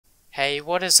Hey,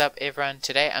 what is up everyone?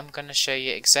 Today I'm going to show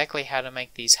you exactly how to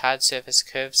make these hard surface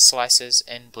curved slices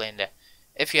in Blender.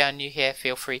 If you are new here,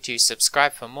 feel free to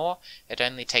subscribe for more. It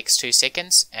only takes 2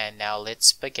 seconds, and now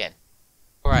let's begin.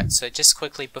 Alright, so just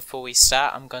quickly before we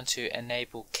start, I'm going to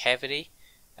enable cavity.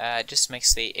 It just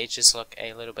makes the edges look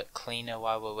a little bit cleaner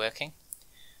while we're working.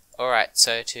 Alright,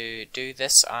 so to do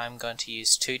this I'm going to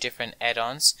use two different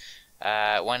add-ons.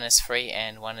 One is free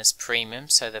and one is premium.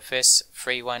 So the first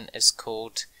free one is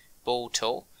called Ball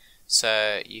Tool.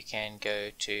 So you can go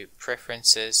to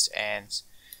Preferences and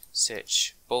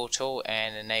search Ball Tool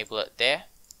and enable it there.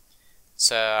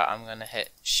 So I'm going to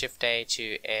hit Shift A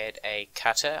to add a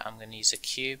cutter. I'm going to use a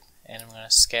cube and I'm going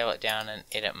to scale it down in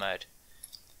edit mode.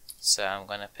 So I'm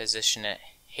going to position it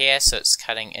here so it's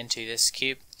cutting into this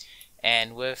cube.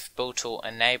 And with Ball Tool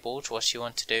enabled, what you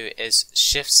want to do is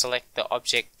shift select the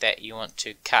object that you want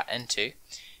to cut into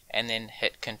and then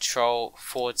hit Control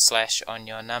 / on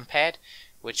your numpad,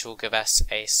 which will give us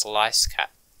a slice cut.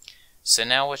 So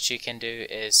now what you can do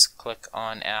is click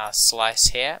on our slice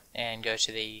here and go to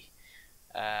the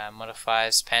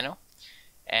modifiers panel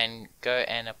and go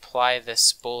and apply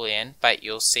this boolean, but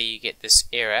you'll see you get this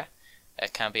error.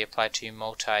 It can't be applied to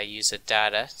multi-user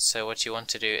data. So what you want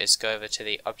to do is go over to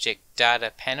the object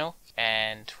data panel,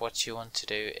 and what you want to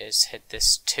do is hit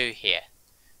this 2 here.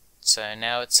 So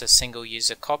now it's a single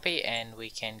user copy and we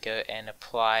can go and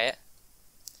apply it.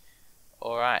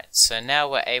 Alright, so now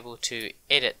we're able to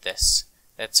edit this.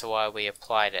 That's why we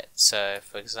applied it. So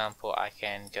for example, I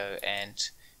can go and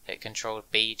hit Control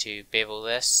B to bevel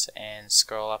this and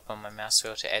scroll up on my mouse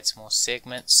wheel to add some more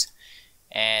segments.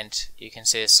 And you can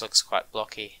see this looks quite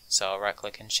blocky, so I'll right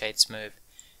click and shade smooth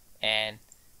and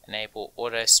enable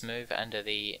auto smooth under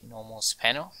the normals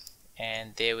panel,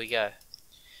 and there we go.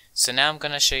 So now I'm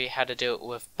going to show you how to do it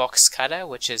with Box Cutter,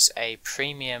 which is a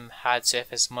premium hard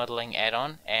surface modeling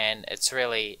add-on, and it's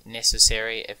really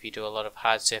necessary if you do a lot of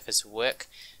hard surface work,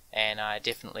 and I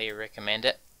definitely recommend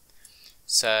it.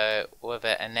 So with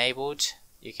it enabled,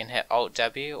 you can hit Alt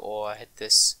W or hit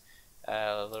this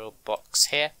little box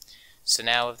here. So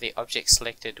now with the object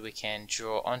selected, we can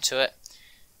draw onto it,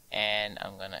 and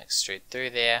I'm going to extrude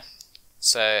through there.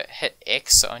 So hit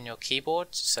X on your keyboard,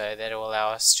 so that will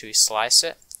allow us to slice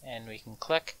it, and we can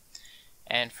click,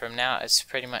 and from now it's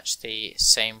pretty much the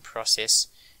same process.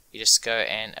 You just go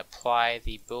and apply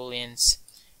the booleans,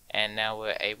 and now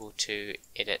we're able to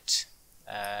edit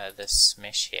this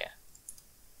mesh here.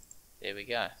 There we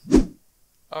go.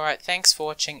 Alright, thanks for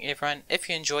watching everyone. If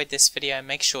you enjoyed this video,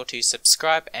 make sure to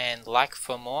subscribe and like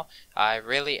for more. I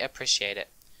really appreciate it.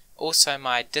 Also,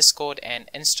 my Discord and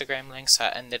Instagram links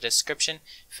are in the description.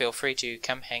 Feel free to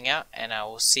come hang out, and I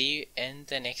will see you in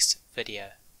the next video.